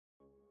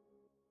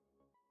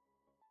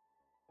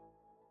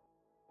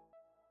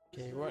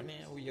Okay, right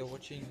now we are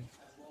watching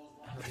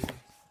how to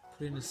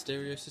put in a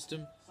stereo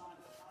system.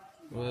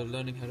 We're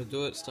learning how to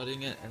do it,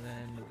 studying it, and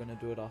then we're going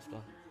to do it after.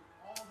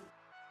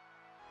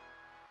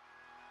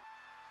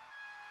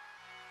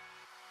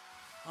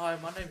 Hi,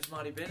 my name is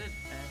Marty Bennett,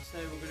 and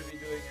today we're going to be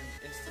doing an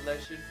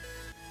installation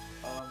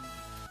of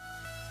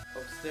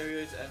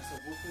stereos and some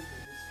woofers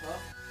in this car.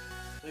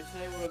 So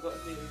today what I've got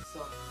here is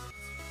some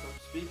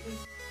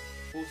speakers,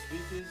 4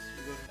 speakers,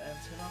 we've got an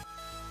antenna,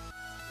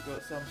 we've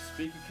got some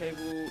speaker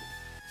cable,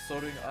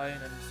 soldering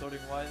iron and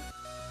soldering wire,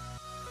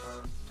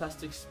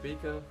 plastic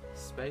speaker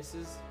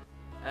spacers,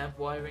 amp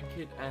wiring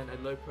kit, and a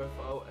low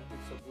profile epic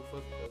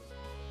subwoofer because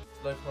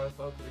it's low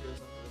profile because it goes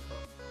under the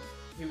car.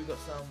 Here we've got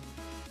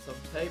some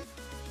tape,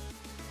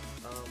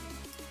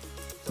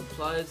 some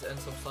pliers and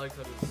some side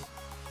cutters,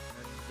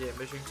 and yeah,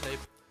 measuring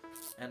tape,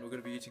 and we're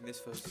going to be using this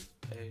for I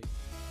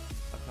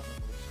can't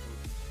remember what it's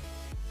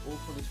called, all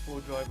for this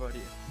 4-drive right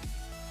here.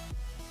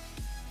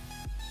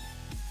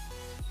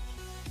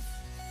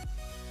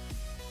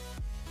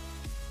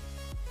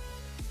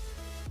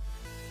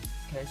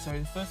 Okay, so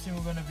the first thing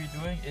we're going to be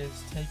doing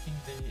is taking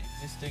the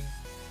existing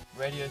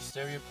radio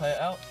stereo player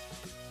out,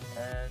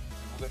 and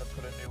we're going to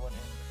put a new one in.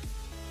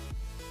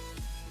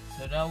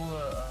 So now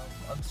we're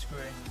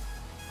unscrewing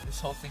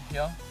this whole thing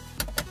here,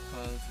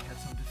 because we had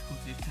some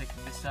difficulty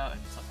taking this out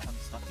and it's like kind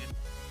of stuck in.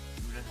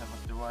 We don't have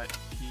like the right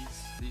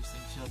keys, these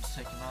things here to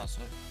take them out,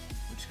 so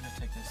we're just going to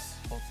take this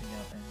whole thing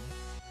out.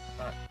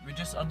 And we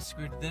just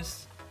unscrewed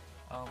this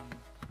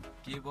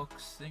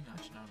gearbox thing,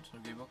 actually no, it's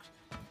not a gearbox,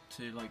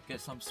 to like get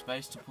some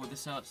space to pull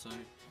this out. So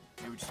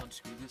yeah, we just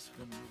unscrew this,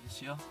 we're going to move this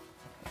here,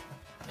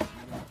 and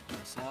we're going to pull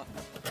this out.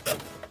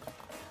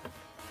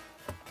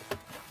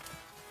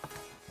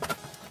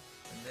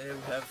 And there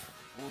we have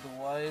all the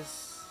wires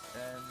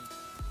and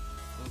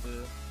all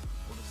the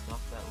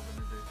stuff that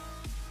we're going to do.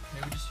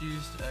 Okay, we just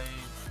used a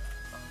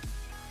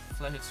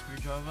flathead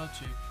screwdriver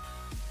to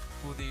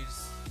pull these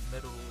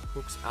metal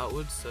hooks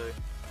outwards, so it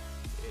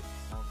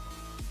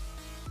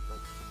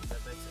that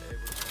makes it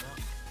able to come out.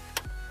 Okay,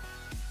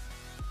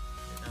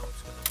 now we're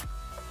just going to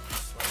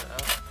slide it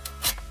out,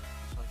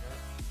 just like that.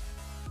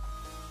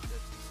 Go to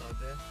the side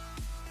there.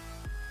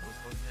 I was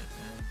holding it,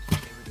 and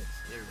here we go,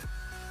 stereo.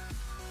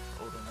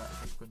 Hold on that,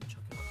 I'm going to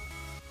chuck it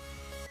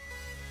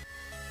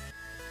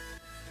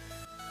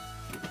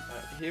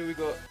up. Here we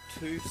got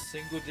 2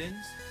 single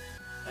DINs,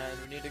 and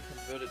we need to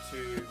convert it to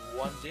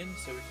 1 DIN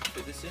so we can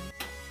fit this in,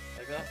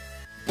 like that.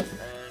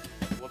 And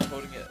what's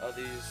holding it are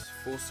these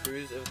 4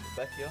 screws over the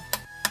back here.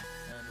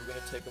 And we're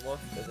going to take them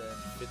off and then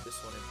fit this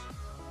one in.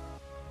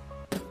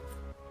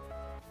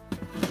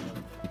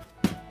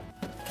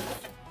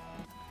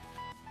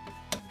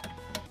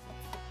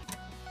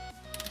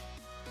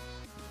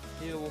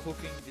 Here we're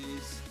hooking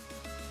these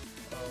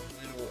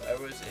little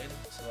arrows in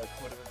to like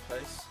put them in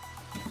place,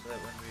 so that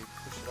when we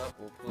push it up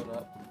or pull it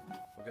up,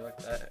 we'll go like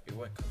that, it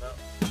won't come out.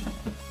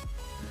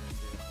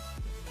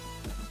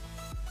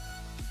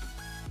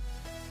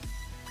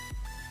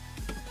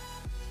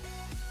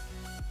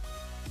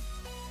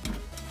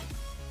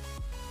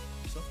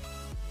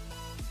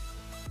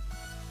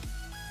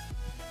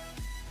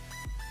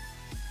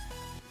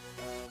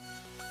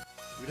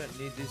 We don't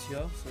need this here,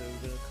 so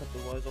we're going to cut the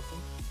wires off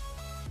them.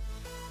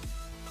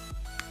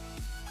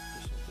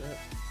 Just like that.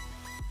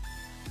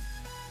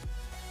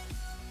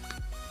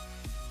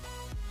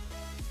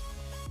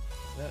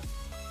 Like that.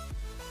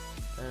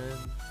 And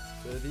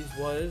so these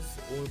wires,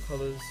 all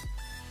colours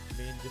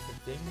mean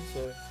different things.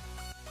 So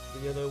the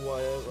yellow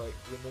wire like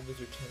remembers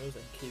your channels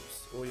and keeps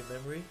all your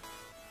memory.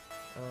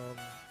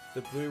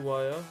 The blue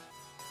wire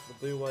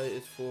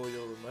is for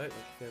your remote, like if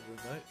you have a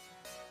remote.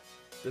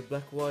 The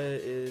black wire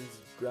is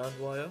ground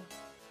wire.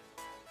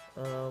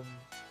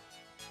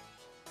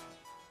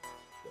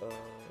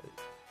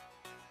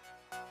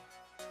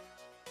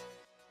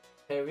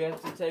 Okay, we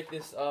have to take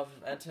this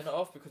antenna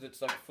off because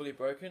it's like fully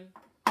broken,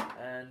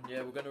 and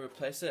yeah, we're going to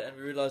replace it, and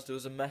we realised it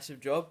was a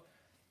massive job.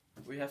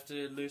 We have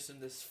to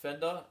loosen this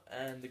fender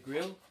and the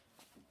grill,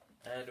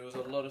 and it was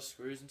a lot of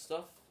screws and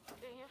stuff.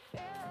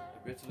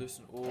 We have to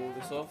loosen all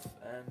this off,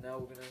 and now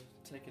we're going to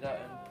take it out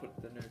and put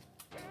the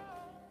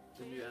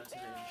new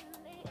antenna in.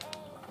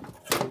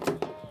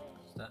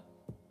 What's that?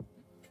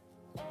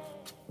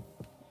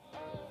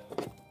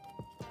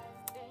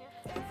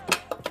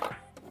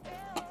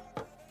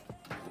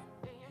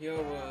 Here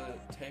we're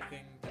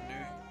taping the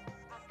new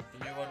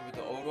one with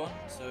the old one,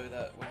 so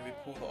that when we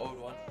pull the old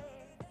one,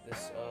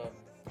 this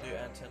new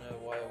antenna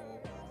wire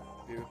will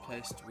be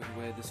replaced with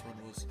where this one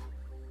was. So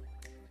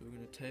we're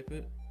going to tape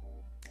it.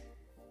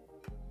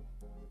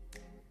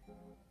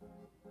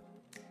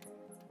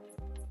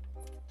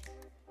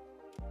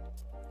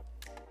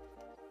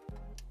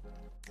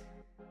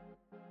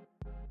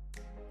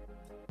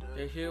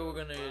 Okay, here we're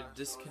going to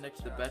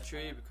disconnect the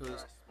battery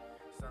because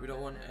we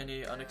don't want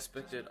any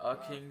unexpected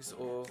arkings,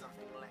 or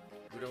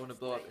we don't want to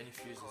blow up any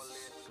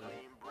fuses. So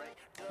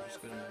we're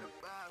just going to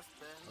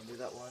undo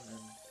that one and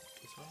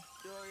this one.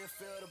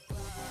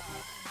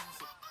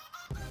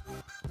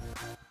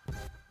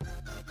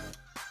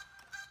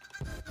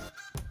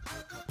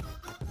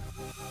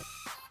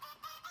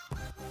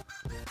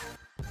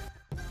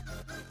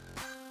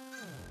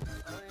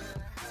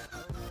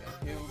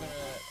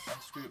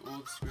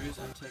 all the screws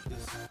and take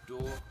this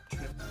door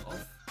trim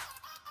off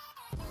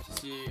to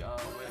see where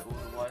all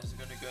the wires are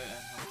going to go and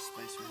how much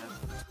space we have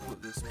to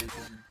put the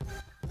speakers in.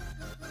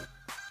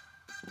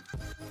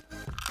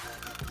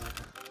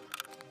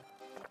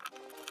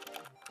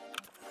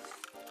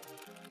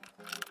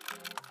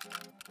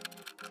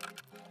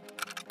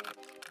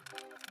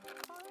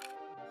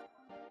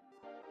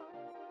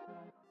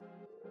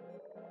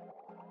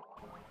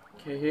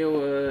 Okay, here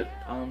we're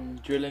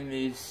drilling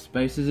these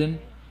spaces in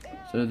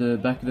so the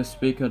back of the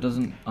speaker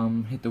doesn't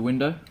hit the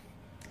window.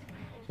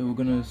 So we're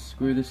gonna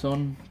screw this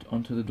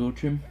onto the door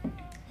trim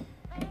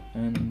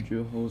and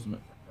drill holes in it.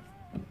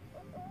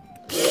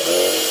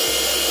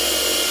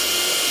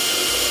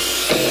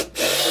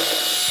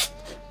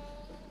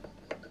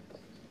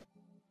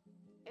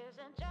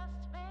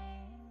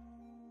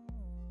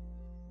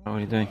 What are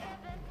you doing?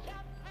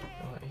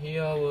 Right,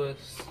 here we're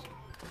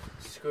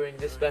screwing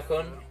this back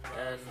on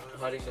and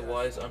hiding the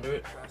wires under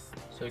it,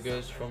 so it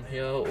goes from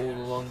here all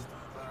along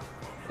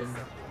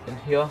in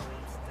here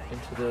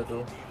into the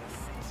door.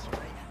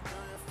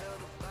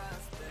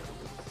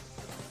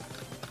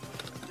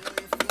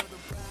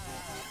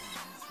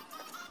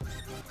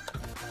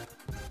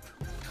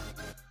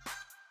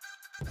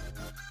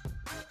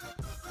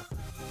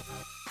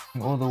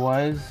 All the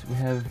wires, we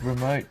have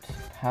remote,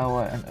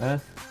 power and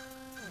earth,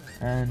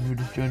 and we're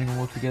just joining them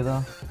all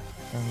together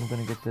and we're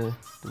going to get the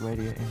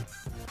radio in.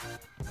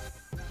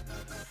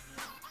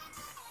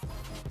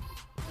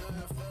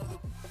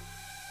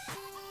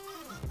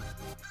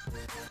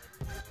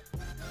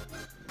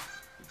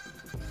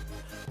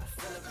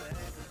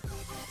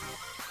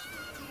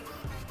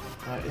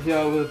 Right,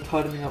 here we're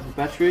tightening up the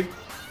battery.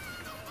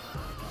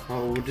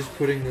 We're just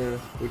putting it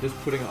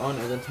on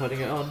and then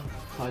tightening it on,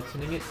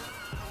 tightening it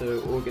so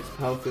it all gets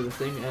power through the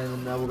thing,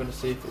 and now we're going to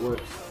see if it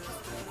works.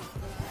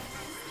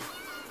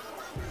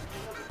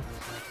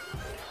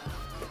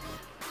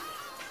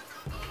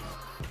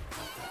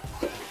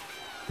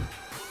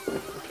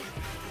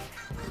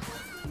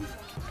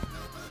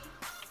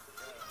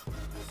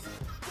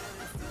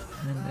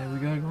 And there we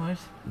go, guys.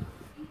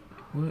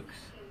 Works.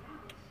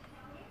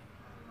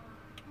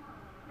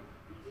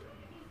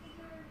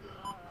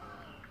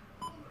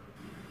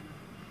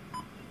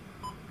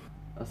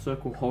 A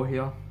circle hole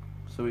here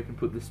so we can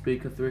put the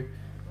speaker through,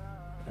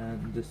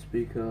 and the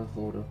speaker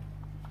holder.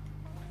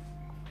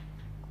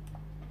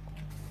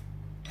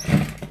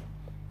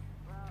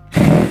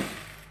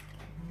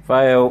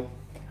 Fail.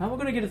 How am I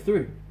gonna get it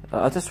through?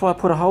 That's why I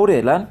put a hole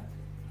there, Lan.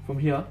 From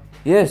here?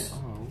 Yes.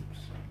 Oh, oops.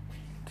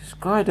 This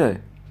guy do.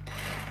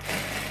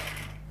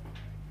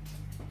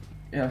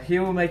 Yeah,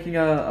 here we're making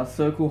a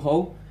circle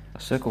hole. A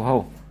circle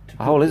hole.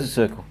 A hole is a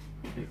circle.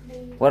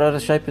 What other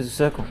shape is a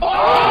circle?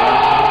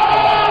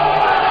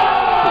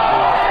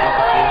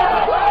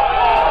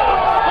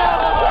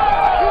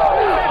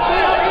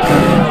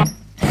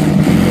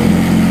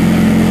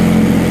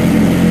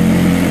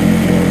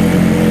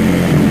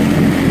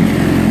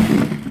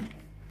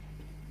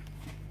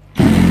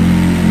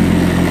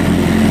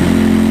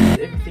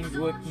 Everything's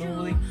worked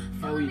normally,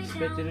 how we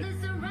expected it,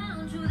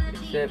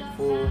 except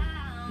for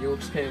the aux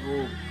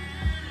cable.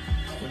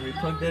 When we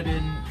plug that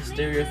in, the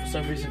stereo for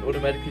some reason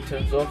automatically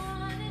turns off.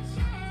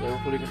 So we're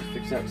probably going to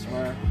fix that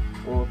tomorrow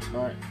or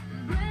tonight.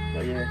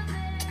 But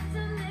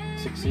yeah,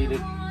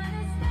 succeeded.